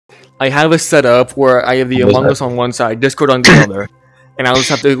I have a setup where I have the Among Us on one side, Discord on the other, and I'll just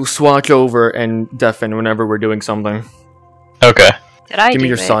have to swatch over and deafen whenever we're doing something. Okay. Give me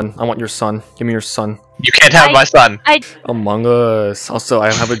your son. I want your son. Give me your son. You can't have my son. Among Us. Also,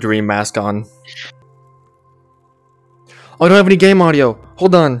 I have a dream mask on. Oh, I don't have any game audio.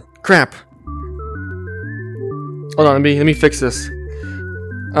 Hold on. Crap. Hold on. Let me fix this.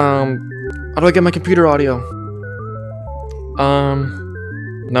 How do I get my computer audio?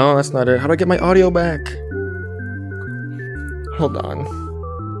 No, that's not it. How do I get my audio back? Hold on.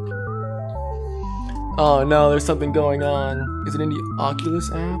 Oh no, there's something going on. Is it in the Oculus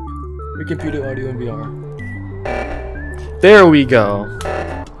app? Your computer audio in VR. There we go.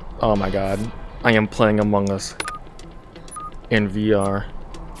 Oh my god. I am playing Among Us in VR.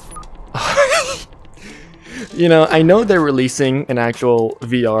 You know, I know they're releasing an actual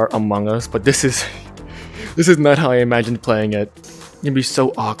VR Among Us, but this is not how I imagined playing it. It'd be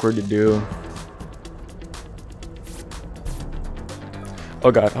so awkward to do.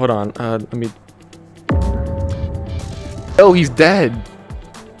 Oh god, hold on. Let me. Oh, he's dead.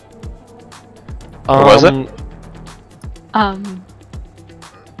 Where was it?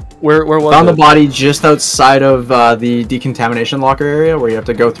 Where was Found it? the body just outside of the decontamination locker area, where you have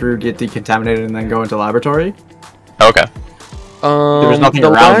to go through, get decontaminated, and then go into laboratory. Okay. There was nothing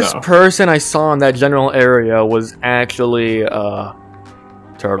the around, last though. person I saw in that general area was actually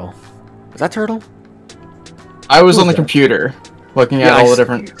Turtle. Is that Turtle? I was Who's on the that? computer, looking at all the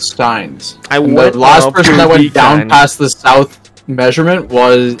different steins. I And went the last up person to that went weekend. down past the south measurement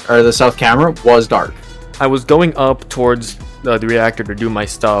was, or the south camera, was Dark. I was going up towards the reactor to do my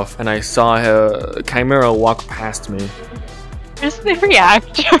stuff, and I saw a Chimera walk past me. Where's the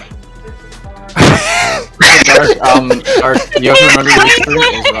reactor? Dark, you have to remember your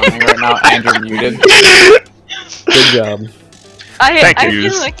screen is running right now, and you're muted. Good job. I've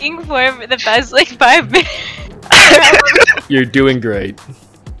been looking for the past like 5 minutes. You're doing great.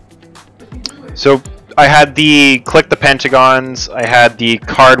 So I had the click the pentagons. I had the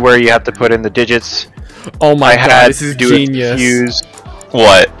card where you have to put in the digits. Oh my god, this is genius. Use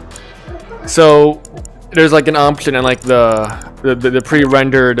what? So there's like an option in like the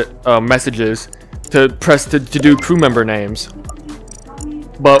pre-rendered messages to press to do crew member names.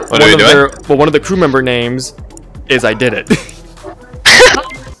 But one of the crew member names is I did it.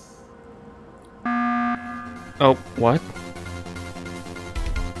 Oh, what?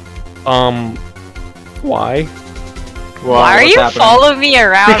 Why? Why are you following me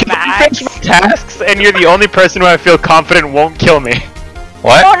around, Max? Tasks, and you're the only person who I feel confident won't kill me.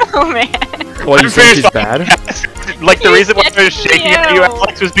 What? Oh no, man. Well, you think he's bad? Like the reason why I was shaking at you,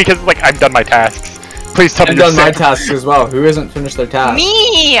 Alex, was because like I've done my tasks. Please tell me I've you're done my sick. tasks as well. Who hasn't finished their task?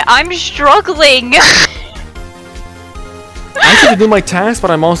 Me! I'm struggling! I should do my task, but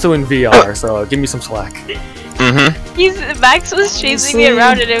I'm also in VR, so give me some slack. Max was chasing me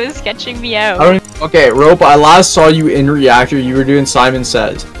around and it was sketching me out. Okay, Rope, I last saw you in Reactor. You were doing Simon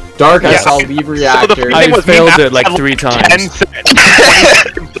Says. Dark, I saw leave Reactor. So I failed it like 3 times.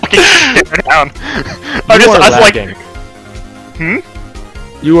 You are lagging.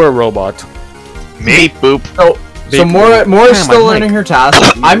 You are a robot. Me? Boop. So more is still learning her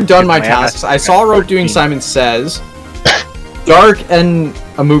tasks. I'm done my tasks. I saw Rope doing Simon Says. Dark and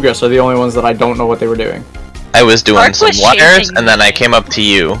Amugus are the only ones that I don't know what they were doing. I was doing some wires, and then I came up to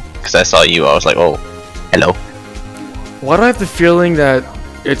you, because I saw you, I was like, oh, hello. Why do I have the feeling that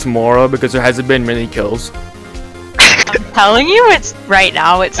it's Mora, because there hasn't been many kills? I'm telling you, it's right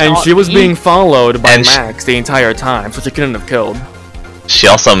now, it's And not she was me. being followed by Max the entire time, so she couldn't have killed. She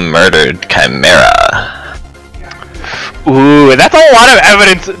also murdered Chimera. Ooh, that's a lot of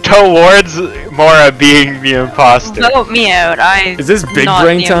evidence towards Mora being the imposter. Vote me out. Is this big not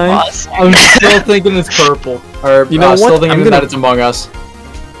brain the time? imposter. I'm still thinking it's purple. Or, You know what? still thinking I'm gonna- that it's Among Us.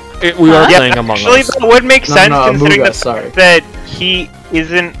 We are playing Among Us. Actually, that would make sense considering Amugus, the fact that he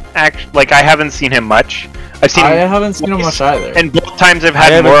isn't actually like I haven't seen him much. I've seen. I haven't seen him much either. And both times I've I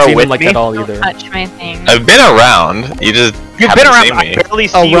had haven't Mora seen with him like me. that all either. Touch my thing. I've been around, you just You've been haven't around. seen I me. barely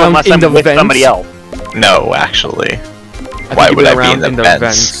see you Around unless in I'm the with vents? somebody else. No, actually. I Why think would you've I been be in around the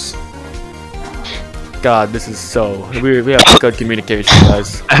vents? God, this is so. We have good communication,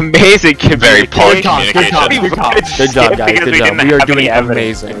 guys. Amazing, Very poor Good talk, communication. good talk. Good job, guys. Because Good we job. didn't We are have doing any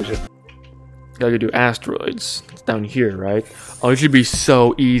evidence. amazing. Gotta do asteroids. It's down here, right? Oh, it should be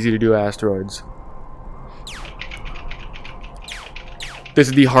so easy to do asteroids. This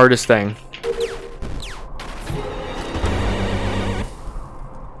is the hardest thing.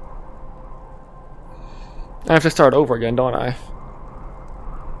 I have to start over again, don't I?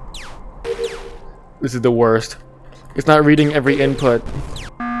 This is the worst. It's not reading every input.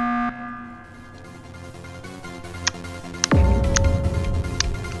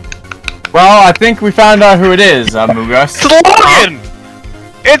 Well, I think we found out who it is, Mugas. It's Logan!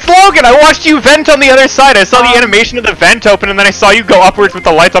 It's Logan! I watched you vent on the other side. I saw the animation of the vent open, and then I saw you go upwards with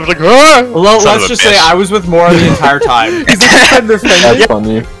the lights. I was like, ah! Well, let's just say I was with Mora the entire time. That's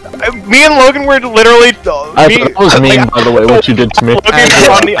funny. Me and Logan were literally. I thought it was mean, by the way, what you did to me. Logan was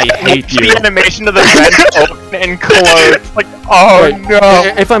on the, I hate you. The animation of the vent open and close. Like, oh Wait, no.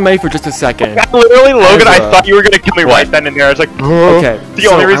 If I may for just a second. Literally, Logan, I Ezra. thought you were gonna kill me right then and there. I was like, Okay, The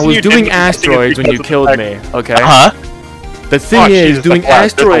so only I reason was you doing didn't asteroids when you because of killed the me, okay? Huh? The thing Oh, is, Jesus, doing like, wow,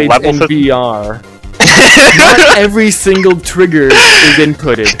 there's a asteroids level in system. VR, not every single trigger is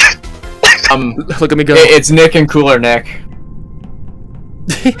inputted. Look at me go. It's Nick and Cooler Nick.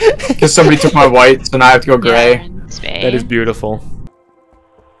 Because somebody took my white, so now I have to go gray. That is beautiful.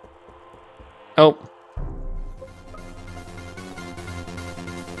 Oh.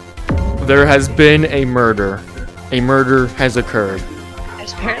 There has been a murder. A murder has occurred.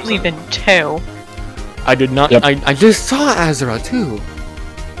 There's apparently been 2. I did not. Yep. I just saw Azra too.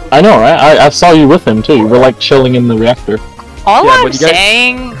 I know, right? I saw you with him too. You were like chilling in the reactor. All Yeah, I'm but you guys-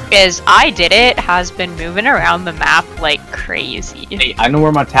 saying is I did it has been moving around the map like crazy. Hey, I know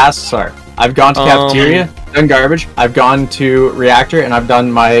where my tasks are. I've gone to cafeteria, done garbage, I've gone to reactor, and I've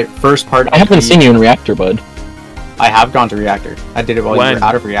done my first part I haven't seen you in reactor, bud. I have gone to reactor. I did it while you When? were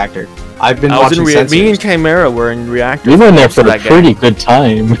out of reactor. I've been I was watching in me and sensors. Chimera were in reactor. We were in there for a that game. pretty good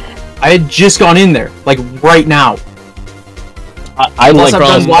time. I had just gone in there, like right now. I Plus, like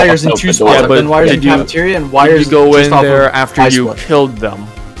I've done wires in opened 2 the spots. door. Yeah, I've but done wires in did you- cafeteria and Did wires you go just in off there of after ice you split. killed them?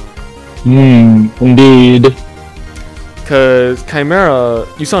 Indeed. Cause Chimera,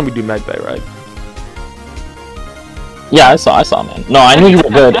 you saw me do medbay, right? Yeah, I saw, man. No, I knew you were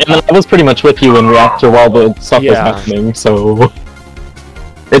good, and then I was pretty much with you in reactor while the stuff was Yeah. happening. So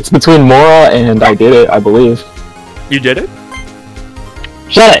it's between Mora and I did it, I believe. You did it?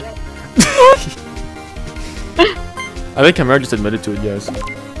 Shut it. I think Chimera just admitted to it, yes.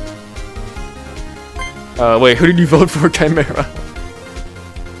 Wait, who did you vote for, Chimera?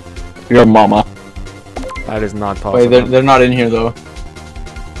 Your mama. That is not possible. Wait, they're not in here though.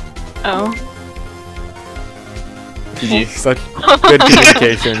 Oh. GG. Such good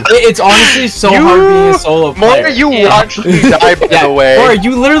communication. It's honestly so hard being a solo player. More you Yeah. watched me die, by the way. Or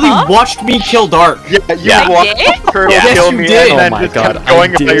you literally watched me kill Dark. Yeah, you Yeah. watched did? her Yes, kill you me did. and then Oh my just God, kept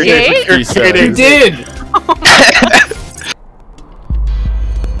going I about your did. day. You're He said. kidding. You did.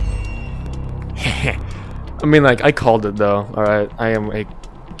 I mean, like, I called it though. All right, I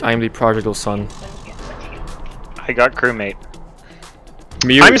am the prodigal son. I got crewmate.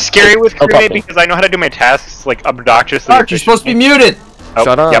 Mute. I'm scary with crewmate problem. because I know how to do my tasks like obnoxiously. Dark, you're supposed to be muted. Oh,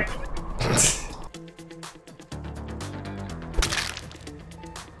 Shut up. Yep.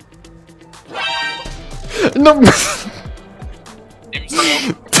 No.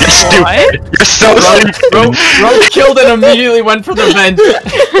 What? You're so stupid. Rogue killed and immediately went for the vent.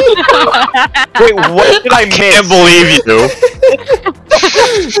 Wait, what did I miss? Can't believe you.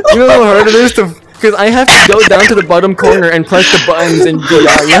 You know how hard it is to, because I have to go down to the bottom corner and press the buttons in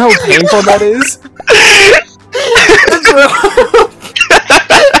VR. You know how painful that is?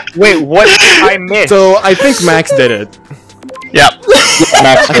 Wait, what did I miss? So I think Max did it. Yep.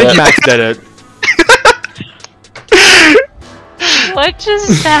 Max, I think Max did it. What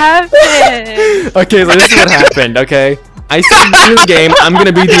just happened? Okay, so this is what happened, okay? I said at the end of the game, I'm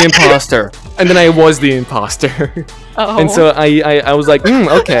gonna be the imposter. And then I was the imposter. Oh. And so I was like,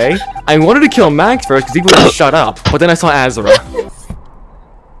 okay. I wanted to kill Max first because he wouldn't shut up. But then I saw Azra.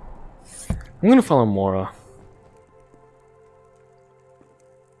 I'm gonna follow Mora.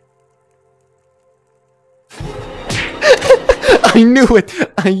 I knew it!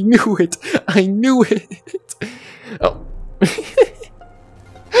 I knew it! I knew it! Oh.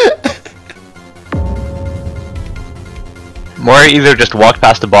 Mora either just walked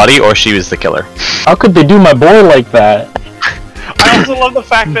past the body or she was the killer. How could they do my boy like that? I also love the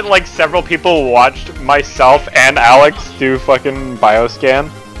fact that like several people watched myself and Alex do fucking bioscan.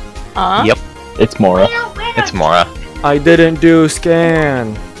 Huh? Yep. It's Mora. It's Mora. I didn't do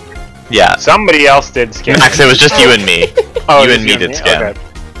scan. Yeah. Somebody else did scan. Max, it was just you and me. Oh, You it and was me did scan. Okay.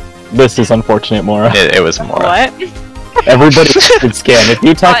 This is unfortunate, Mora. It was Mora. What? Everybody did scan. If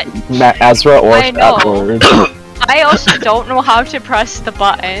you type Azra or I know. Atward, I also don't know how to press the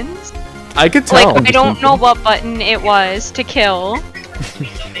buttons. I could Like, tell. I don't know what button it was to kill.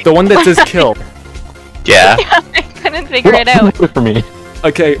 The one that says kill. Yeah. I couldn't figure it out. Wait for me.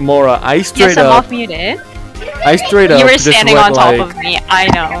 Okay, Mora, I straight Yes, I'm up. off muted. I straight up. You were just standing went on top like, of me, I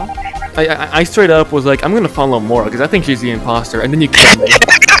know. I straight up was like, I'm gonna follow Mora because I think she's the imposter, and then you killed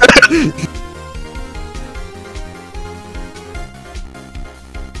me.